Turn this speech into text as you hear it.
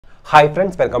Hi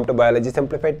friends, welcome to Biology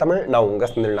Simplified Tamil. Now unga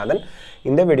Sindhilnathan.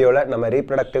 In the video la nama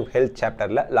reproductive health chapter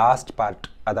la last part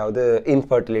adavadhu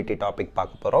infertility topic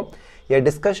paaka porom. A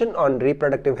discussion on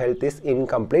reproductive health is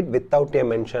incomplete without a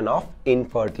mention of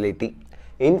infertility.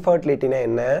 Infertility na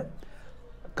enna?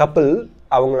 Couple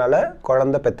avangalaala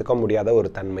குழந்தை பெத்துக்க முடியாத ஒரு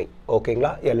தன்மை.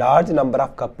 ஓகேங்களா? A large number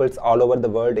of couples all over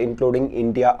the world including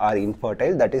India are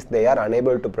infertile, that is they are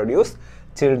unable to produce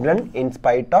children in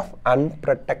spite of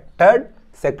unprotected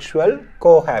sexual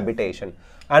cohabitation.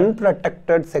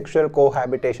 Unprotected sexual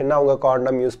cohabitation na avanga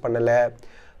condom use பண்ணல,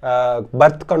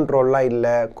 birth control la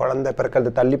illa, குழந்தை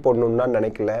பிறக்கிறது தள்ளி போடணும்னா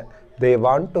நினைக்கல, they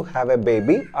want to have a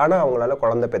baby ஆனா அவங்களால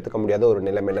குழந்தை பெத்துக்க முடியாத ஒரு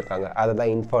நிலைமையில இருக்காங்க.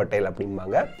 அதுதான் infertile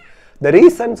அப்படிம்பாங்க. The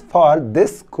reasons for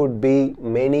this could be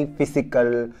many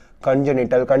physical,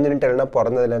 congenital na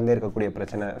பிறந்ததுல இருந்தே இருக்கக்கூடிய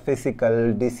பிரச்சனை, physical,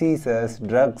 diseases,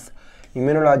 drugs,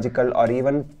 immunological or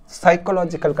even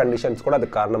psychological conditions கூட அது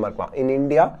காரணமா இருக்கலாம். In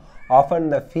India, often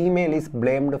the female is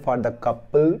blamed for the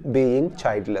couple being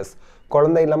childless.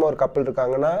 குழந்தை இல்லாம ஒரு couple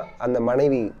இருக்காங்கன்னா அந்த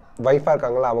மனைவி வைஃபா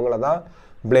இருக்காங்களா அவங்கள தான்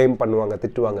blame பண்ணுவாங்க,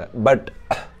 திட்டுவாங்க. But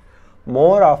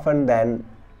more often than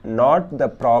not the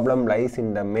problem lies in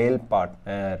the male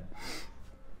partner.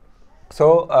 So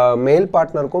male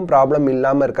partner kum problem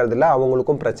illama irukradilla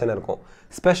avangalukum prachana irukum.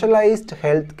 Specialized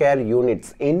healthcare units,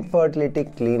 infertility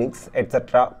clinics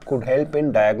etc. could help in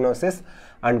diagnosis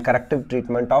and corrective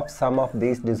treatment of some of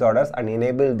these disorders and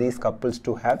enable these couples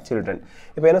to have children.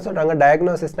 இப்போ என்ன சொல்றாங்க,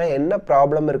 டயக்னோசிஸ்னா என்ன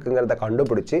problem இருக்குங்கிறத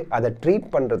கண்டுபிடிச்சி அதை treat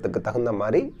பண்ணுறதுக்கு தகுந்த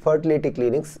மாதிரி ஃபர்டிலிட்டி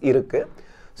கிளினிக்ஸ் இருக்குது.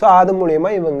 ஸோ அது மூலயமா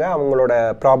இவங்க அவங்களோட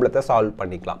ப்ராப்ளத்தை சால்வ்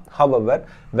பண்ணிக்கலாம். However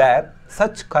where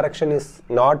such correction is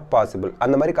not possible,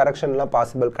 அந்த மாதிரி கரெக்ஷன்லாம்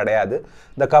பாசிபிள் கிடையாது.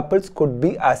 த couples could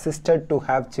be assisted to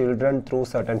have children through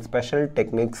certain special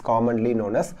techniques commonly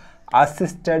known as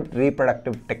assisted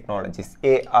reproductive technologies,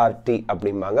 ART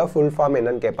அப்படிம்பாங்க. ஃபுல் ஃபார்ம்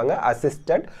என்னன்னு கேட்பாங்க,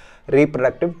 assisted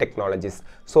reproductive technologies.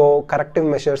 So corrective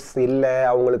measures இல்லை,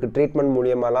 அவங்களுக்கு treatment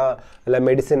மூலியமாலாம் இல்லை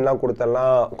மெடிசின்லாம்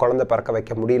கொடுத்தெல்லாம் குழந்தை பிறக்க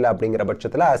வைக்க முடியல அப்படிங்கிற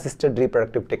பட்சத்தில் அசிஸ்டட்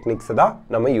ரீப்ரடக்டிவ் டெக்னிக்ஸ் தான்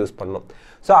நம்ம யூஸ் பண்ணணும்.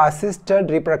 ஸோ அசிஸ்டட்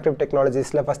ரீப்ரடக்டிவ்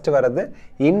டெக்னாலஜிஸில் ஃபஸ்ட்டு வர்றது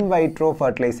இன்வைட்ரோ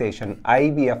ஃபர்டிலைசேஷன்,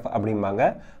 IVF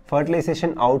அப்படிம்பாங்க.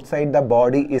 Fertilization outside the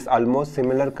body is almost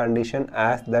similar condition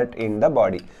as that in the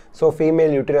body. So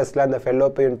female uterus la and the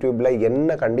fallopian tube la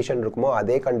enna condition irukumo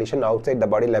adhe condition outside the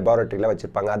body laboratory la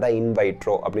vechirpanga, adha in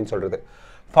vitro appdin solradhu.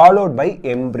 Followed by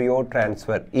embryo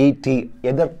transfer, ET.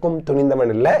 எதற்கும்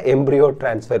துணிந்தவன் இல்ல, embryo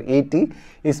transfer, ET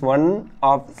is one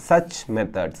of such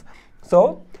methods. So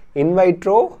in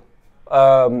vitro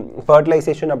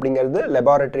fertilization அப்படிங்கிறது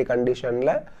laboratory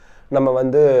conditionல நம்ம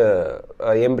வந்து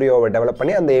எம்ப்ரியோவை develop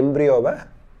பண்ணி அந்த எம்ப்ரியோவை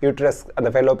uterus, அந்த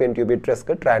Fallopian tube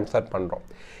யூட்ரஸ்க்கு transfer பண்ணுறோம்.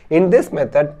 In this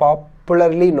method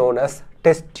popularly known as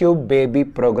test tube baby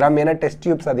program. ஏன்னா டெஸ்ட்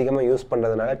டியூப்ஸ் அதிகமாக யூஸ்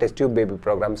பண்ணுறதுனால டெஸ்ட் டியூப் பேபி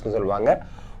ப்ரோக்ராம்ஸ்னு சொல்லுவாங்க.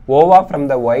 ஓவா from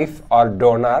the wife R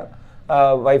donor,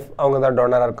 wife அவங்க தான்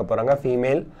டோனராக இருக்க போகிறாங்க,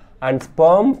 female. And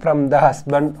sperm from the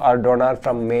husband or donor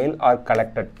from male or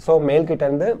collected. So male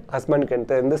கிட்டேருந்து husband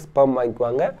கிட்டேருந்து ஸ்பெர்ம்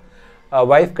வாங்கிக்குவாங்க,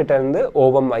 ஒய்ஃப் கிட்ட இருந்து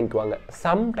ஓவம் வாங்கிக்குவாங்க.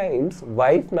 சம்டைம்ஸ்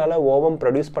ஒய்ஃப்னால ஓவம்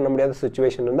ப்ரொடியூஸ் பண்ண முடியாத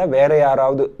சுச்சுவேஷன் இருந்தால் வேற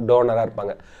யாராவது டோனராக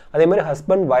இருப்பாங்க. அதே மாதிரி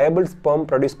ஹஸ்பண்ட் வயபிள் ஸ்பெர்ம்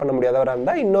ப்ரொடியூஸ் பண்ண முடியாதவராக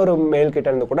இருந்தால் இன்னொரு மேல் கிட்ட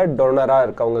இருந்து கூட டோனராக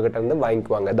இருக்கவங்க கிட்ட இருந்து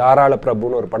வாங்கிக்குவாங்க. தாராள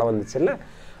பிரபுன்னு ஒரு படம் வந்துச்சுல்ல,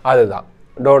 அதுதான்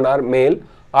donor male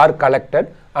or collected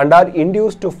and R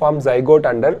induce to form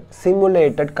zygote under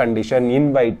simulated condition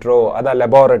இன் வைட்ரோ. அதான்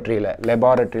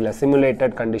லெபார்ட்டரியில்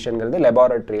சிமுலேட்டட் கண்டிஷன்கிறது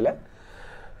லெபார்ட்டரியில்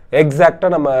எக்ஸாக்டாக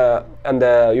நம்ம அந்த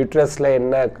யூட்ரஸில்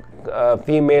என்ன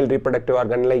ஃபீமேல் ரீப்ரடக்டிவ்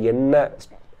ஆர்கனில் என்ன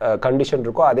கண்டிஷன்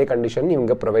இருக்கோ அதே கண்டிஷன்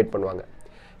இவங்க ப்ரொவைட் பண்ணுவாங்க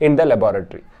இன் த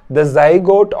laboratory. The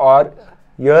zygote R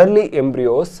yearly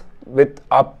embryos with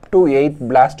up to 8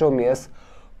 blastomeres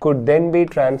could then be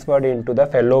transferred into the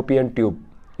fallopian tube.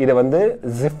 இதை வந்து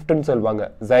ஜிஃப்ட்னு சொல்லுவாங்க,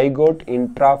 zygote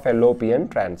intra Fallopian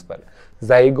transfer.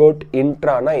 Zygote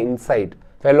இன்ட்ரானா inside,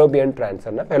 Fallopian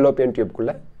ட்ரான்ஸ்ஃபர்னா Fallopian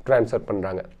டியூப்குள்ளே transfer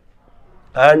பண்ணுறாங்க.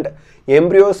 And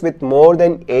embryos with more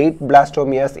than 8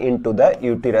 blastomeres into the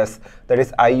uterus, that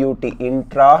is IUT,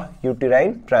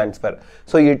 intrauterine transfer.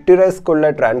 So uterus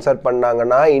kulla transfer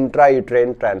pannanga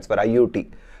intrauterine transfer, IUT.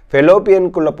 Fallopian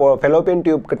kulla fallopian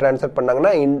tube ku transfer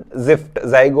pannanga in ZIFT,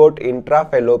 zygote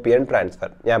intrafallopian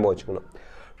transfer. ஞாபகம் வச்சுக்கணும்.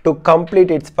 To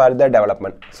complete its further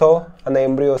development. So அந்த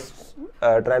embryos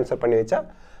transfer பண்ணி வச்சா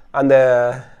அந்த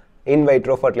in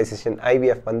vitro fertilization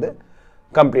IVF வந்து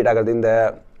complete ஆகுது. இந்த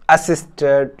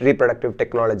assisted reproductive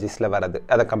technologiesல வரது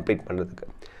அதை கம்ப்ளீட் பண்ணுறதுக்கு.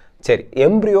 சரி,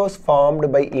 embryos formed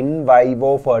by in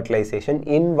vivo fertilisation.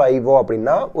 In vivo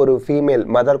அப்படின்னா ஒரு ஃபீமேல்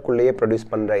மதர்க்குள்ளேயே ப்ரொடியூஸ்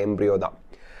பண்ணுற எம்ப்ரியோ தான்.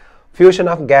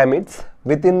 Fusion of gametes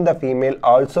within the female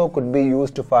also could be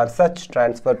used for such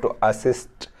transfer to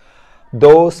assist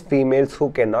those females who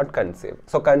cannot conceive.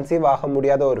 So conceive ஆக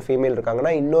முடியாத ஒரு female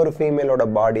இருக்காங்கன்னா இன்னொரு ஃபீமேலோட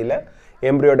பாடியில்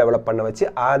எம்ப்ரியோ டெவலப் பண்ண வச்சு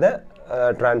அதை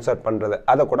ட்ரான்ஸ்ஃபர் பண்ணுறது,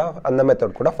 அதை கூட அந்த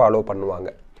மெத்தட் கூட ஃபாலோ பண்ணுவாங்க.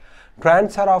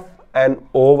 Transfer of an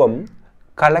ovum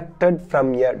collected from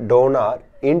a donor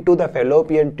into the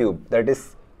fallopian tube, that is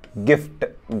gift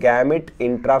gamete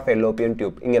intrafallopian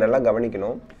tube. இங்க நல்லா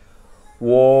கவனிக்கணும்,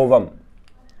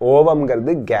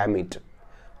 ஓவம்ங்கிறது gamete,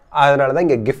 அதனால தான்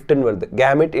இங்கே கிஃப்ட்னு வருது.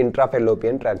 கேமிட்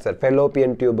இன்ட்ராஃபெல்லோப்பியன் ட்ரான்ஸ்ஃபர்,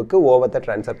 ஃபெல்லோப்பியன் டியூபுக்கு ஓவத்தை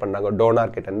ட்ரான்ஸ்ஃபர் பண்ணாங்க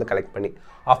டோனார் கிட்டேருந்து கலெக்ட் பண்ணி.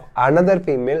 Of another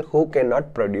female who can not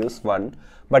produce one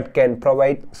but can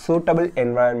provide suitable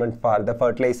environment for the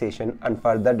fertilisation and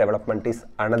further development is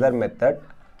another method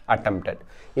attempted.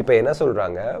 இப்போ என்ன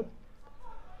சொல்கிறாங்க,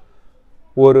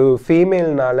 ஒரு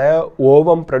ஃபீமேல்னால்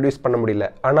ஓவம் ப்ரொடியூஸ் பண்ண முடியல,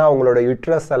 ஆனால் அவங்களோட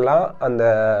யுட்ரஸ் எல்லாம் அந்த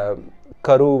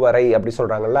கரு வரை அப்படி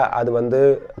சொல்கிறாங்கல்ல, அது வந்து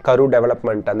கரு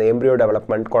டெவலப்மெண்ட், அந்த எம்ப்ரியோ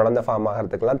டெவலப்மெண்ட், குழந்தை ஃபார்ம்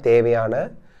ஆகிறதுக்கெல்லாம் தேவையான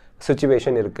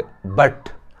சுச்சுவேஷன் இருக்குது. பட்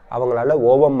அவங்களால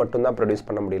ஓவம் மட்டும்தான் ப்ரொடியூஸ்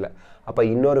பண்ண முடியல. அப்போ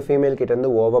இன்னொரு ஃபீமேல்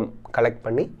கிட்டேருந்து ஓவம் கலெக்ட்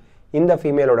பண்ணி இந்த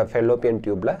ஃபீமேலோட ஃபெல்லோப்பியன்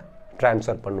டியூப்பில்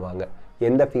ட்ரான்ஸ்ஃபர் பண்ணுவாங்க.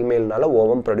 எந்த ஃபீமேல்னால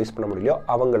ஓவம் ப்ரொடியூஸ் பண்ண முடியலையோ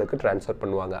அவங்களுக்கு ட்ரான்ஸ்ஃபர்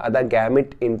பண்ணுவாங்க. அதான்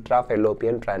கேமிட்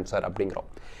இன்ட்ராஃபெல்லோப்பியன் ட்ரான்ஸ்ஃபர் அப்படிங்கிறோம்.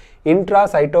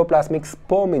 Intracytoplasmic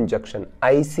sperm injection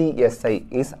 (ICSI)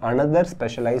 is another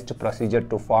specialized procedure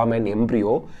to form an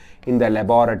embryo in the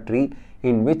laboratory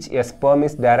in which a sperm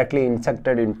is directly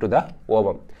injected into the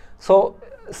ovum. So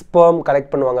sperm collect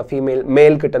பண்ணுவாங்க female,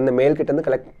 மேல் கிட்டேருந்து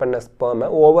collect பண்ண ஸ்பெர்மை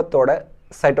ஓவத்தோட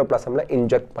சைட்டோபிளாசமில்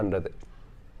inject பண்ணுறது.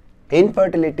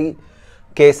 Infertility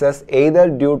cases either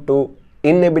due to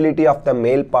inability of the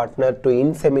male partner to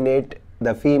inseminate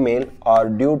the female or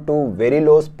due to very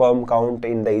low sperm count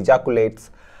in the ejaculates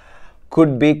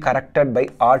could be corrected by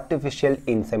artificial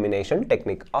insemination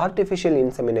technique. Artificial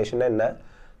insemination என்ன,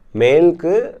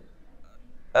 மேலுக்கு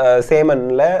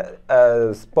சேமனில்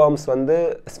sperms வந்து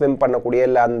swim பண்ணக்கூடிய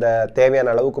இல்லை அந்த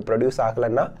தேவையான அளவுக்கு produce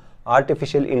ஆகலைன்னா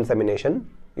artificial insemination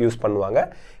use பண்ணுவாங்க.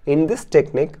 In this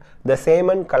technique, the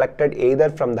semen collected either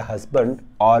from the husband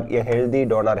or a healthy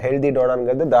donor, healthy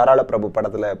donorங்கிறது தாராள பிரபு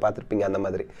படத்தில் பார்த்துருப்பீங்க அந்த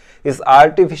மாதிரி, is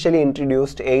artificially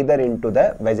introduced either into the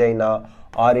vagina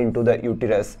or into the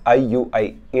uterus, IUI,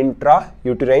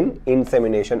 intrauterine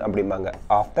insemination அப்படிம்பாங்க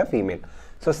of the female.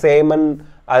 So chairman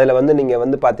அதில் வந்து நீங்கள்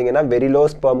வந்து பார்த்தீங்கன்னா வெரி லோ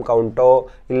ஸ்பெர்ம் கவுண்ட்டோ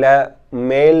இல்லை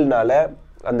மேல்னால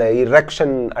அந்த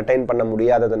இரெக்ஷன் அட்டைன் பண்ண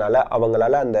முடியாததுனால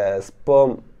அவங்களால அந்த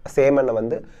சேமனை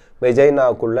வந்து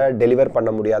வெஜைனாவுக்குள்ளே டெலிவர் பண்ண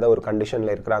முடியாத ஒரு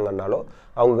கண்டிஷனில் இருக்கிறாங்கன்னாலோ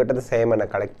அவங்கக்கிட்ட சேமனை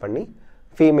கலெக்ட் பண்ணி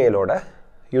ஃபீமேலோட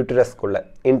யூட்ரஸ்குள்ளே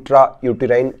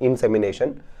இன்ட்ராயூட்டரைன்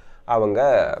இன்செமினேஷன் அவங்க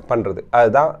பண்ணுறது,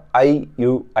 அதுதான்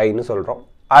IUIன்னு சொல்கிறோம்.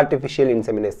 ஆர்டிஃபிஷியல்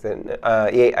இன்செமினேஷன்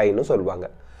AI சொல்லுவாங்க.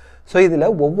 ஸோ இதில்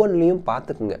ஒவ்வொன்றிலையும்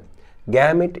பார்த்துக்குங்க,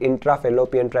 கேமிட்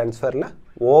இன்ட்ராஃபெல்லோப்பியன் ட்ரான்ஸ்ஃபரில்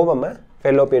ஓவமை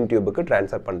ஃபெல்லோப்பியன் டியூபுக்கு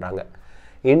ட்ரான்ஸ்ஃபர் பண்ணுறாங்க.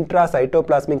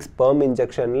 இன்ட்ராசைட்டோபிளாஸ்மிக் ஸ்பெர்ம்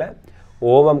இன்ஜெக்ஷனில்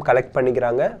ஓவம் கலெக்ட்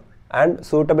பண்ணிக்கிறாங்க அண்ட்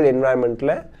சூட்டபிள்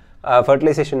என்வாயன்மெண்ட்டில்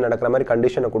ஃபர்டிலைசேஷன் நடக்கிற மாதிரி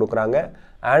கண்டிஷனை கொடுக்குறாங்க.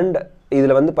 அண்ட்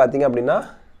இதில் வந்து பார்த்திங்க அப்படின்னா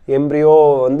எம்ப்ரியோ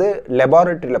வந்து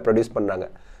லெபார்ட்டரியில் ப்ரொடியூஸ் பண்ணுறாங்க.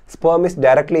 Sperm is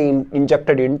directly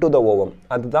injected into the ovum,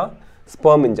 அதுதான்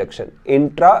sperm injection.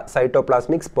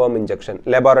 Intracytoplasmic sperm injection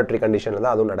laboratory கண்டிஷனில்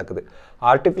தான் அதுவும் நடக்குது.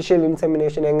 ஆர்டிஃபிஷியல்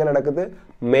இன்செமினேஷன் எங்கே நடக்குது,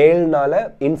 மேல்னால்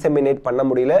இன்செமினேட் பண்ண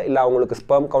முடியல இல்லை அவங்களுக்கு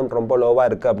ஸ்பெர்ம் கவுண்ட் ரொம்ப லோவாக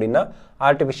இருக்குது அப்படின்னா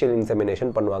ஆர்டிஃபிஷியல்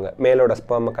இன்செமினேஷன் பண்ணுவாங்க. மேலோட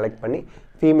ஸ்பெர்மை கலெக்ட் பண்ணி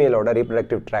ஃபீமேலோட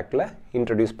ரீப்ரடக்டிவ் ட்ராக்டில்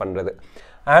இன்ட்ரடியூஸ் பண்ணுறது.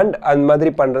 அண்ட் அந்த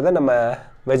மாதிரி பண்ணுறதை நம்ம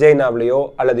வெஜைனாவிலையோ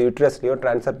அல்லது யூட்ரஸ்லையோ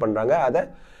ட்ரான்ஸ்ஃபர் பண்ணுறாங்க. அதை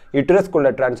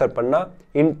யூட்ரஸ்குள்ளே ட்ரான்ஸ்ஃபர் பண்ணால்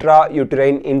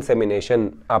இன்ட்ராயூட்டரைன் இன்செமினேஷன்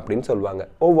அப்படின்னு சொல்லுவாங்க.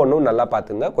 ஒவ்வொன்றும் நல்லா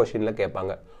பார்த்துங்க, கொஷினில்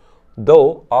கேட்பாங்க. தோ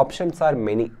ஆப்ஷன்ஸ் ஆர்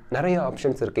மெனி, நிறைய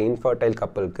ஆப்ஷன்ஸ் இருக்குது இன்ஃபர்டைல்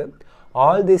கப்பலுக்கு.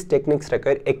 All these techniques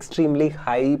require extremely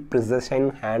high precision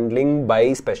handling by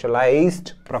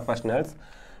specialised professionals.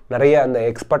 நிறைய அந்த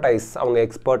எக்ஸ்பர்டைஸ், அவங்க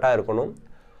எக்ஸ்பர்ட்டாக இருக்கணும்,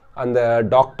 அந்த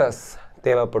டாக்டர்ஸ்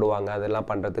தேவைப்படுவாங்க அதெல்லாம்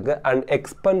பண்ணுறதுக்கு. அண்ட்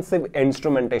எக்ஸ்பென்சிவ்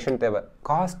இன்ஸ்ட்ருமெண்டேஷன் தேவை,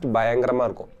 காஸ்ட் பயங்கரமாக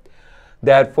இருக்கும்.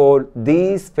 Therefore,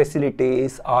 these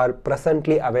facilities are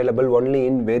presently available only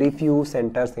in very few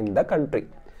centers in the country.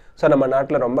 So நம்ம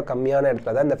நாட்டில் ரொம்ப கம்மியான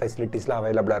இடத்துல தான் இந்த ஃபெசிலிட்டிஸ்லாம்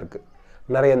அவைலபிளாக இருக்குது.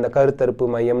 நிறைய இந்த கருத்தரிப்பு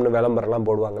மையம்னு விளம்பரம்லாம்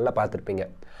போடுவாங்கள்ல, பார்த்துருப்பீங்க.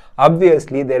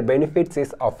 Obviously, their benefits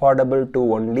is affordable to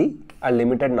only a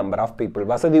limited number of people.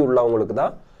 வசதி உள்ளவங்களுக்கு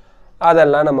தான்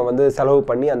அதெல்லாம் நம்ம வந்து செலவு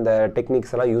பண்ணி அந்த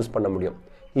டெக்னிக்ஸ் எல்லாம் யூஸ் பண்ண முடியும்.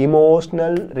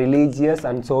 Emotional, religious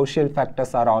and social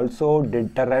factors are also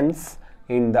deterrents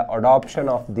in the adoption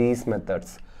of these methods.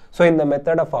 So இந்த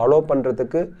மெத்தடை ஃபாலோ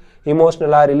பண்ணுறதுக்கு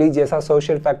இமோஷ்னலாக, ரிலீஜியஸாக,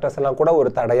 சோஷியல் ஃபேக்டர்ஸ் எல்லாம் கூட ஒரு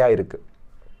தடையாக இருக்குது.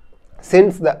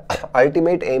 Since the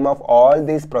ultimate aim of all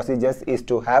these procedures is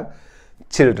to have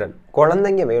children,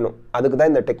 குழந்தைங்க வேணும், அதுக்கு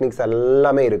தான் இந்த டெக்னிக்ஸ்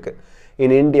எல்லாமே இருக்குது.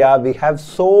 In India, we have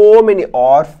so many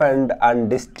orphaned and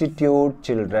destitute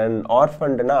children.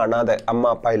 Orphaned na another, amma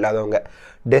appa illadavanga.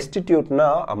 டெஸ்டிடியூட்னா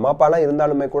அம்மா அப்பாலாம்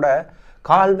இருந்தாலுமே கூட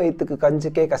கால் வயிற்றுக்கு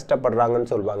கஞ்சிக்கே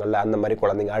கஷ்டப்படுறாங்கன்னு சொல்லுவாங்கல்ல, அந்த மாதிரி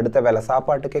குழந்தைங்க, அடுத்த வேளை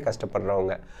சாப்பாட்டுக்கே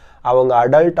கஷ்டப்படுறவங்க, அவங்க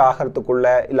அடல்ட்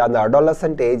ஆகிறதுக்குள்ளே இல்லை அந்த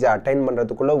அடாலசன்ட் ஏஜை அட்டைன்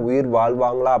பண்ணுறதுக்குள்ளே உயிர்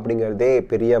வாழ்வாங்களா அப்படிங்கிறதே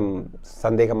பெரிய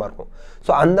சந்தேகமாக இருக்கும்.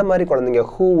 ஸோ அந்த மாதிரி குழந்தைங்க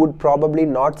who would probably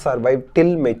not survive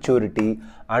till maturity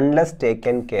unless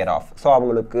taken care of. So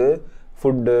அவங்களுக்கு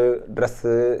ஃபுட்டு,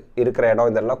 ட்ரெஸ்ஸு, இருக்கிற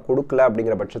இடம் இதெல்லாம் கொடுக்கல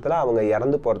அப்படிங்கிற பட்சத்தில் அவங்க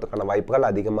இறந்து போகிறதுக்கான வாய்ப்புகள்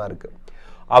அதிகமாக இருக்குது.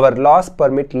 Our laws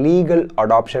permit legal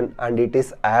adoption and it is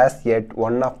as yet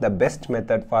one of the best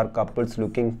method for couples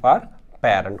looking for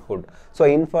parenthood. So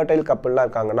infertile கப்புள்லாம்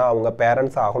இருக்காங்கன்னா அவங்க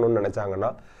பேரண்ட்ஸ் ஆகணும்னு நினச்சாங்கன்னா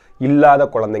இல்லாத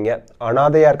குழந்தைங்க,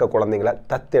 அனாதையாக இருக்க குழந்தைங்கள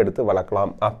தத்தெடுத்து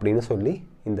வளர்க்கலாம் அப்படின்னு சொல்லி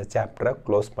இந்த சாப்டரை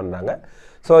க்ளோஸ் பண்ணுறாங்க.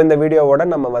 ஸோ இந்த வீடியோவோட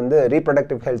நம்ம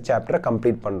ரீப்ரொடக்டிவ் ஹெல்த் சாப்டரை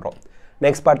கம்ப்ளீட் பண்ணுறோம்.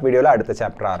 நெக்ஸ்ட் பார்ட் வீடியோவில் அடுத்த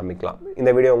சாப்டர் ஆரம்பிக்கலாம். இந்த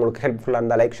வீடியோ உங்களுக்கு ஹெல்ப்ஃபுல்லாக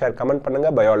இருந்தால் லைக், ஷேர், கமெண்ட்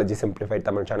பண்ணுங்கள். பயாலஜி சிம்பிளிஃபைட்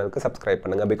தமிழ் சேனலுக்கு சப்ஸ்கிரைப்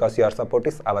பண்ணுங்கள். Because your support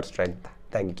is our strength.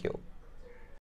 Thank you.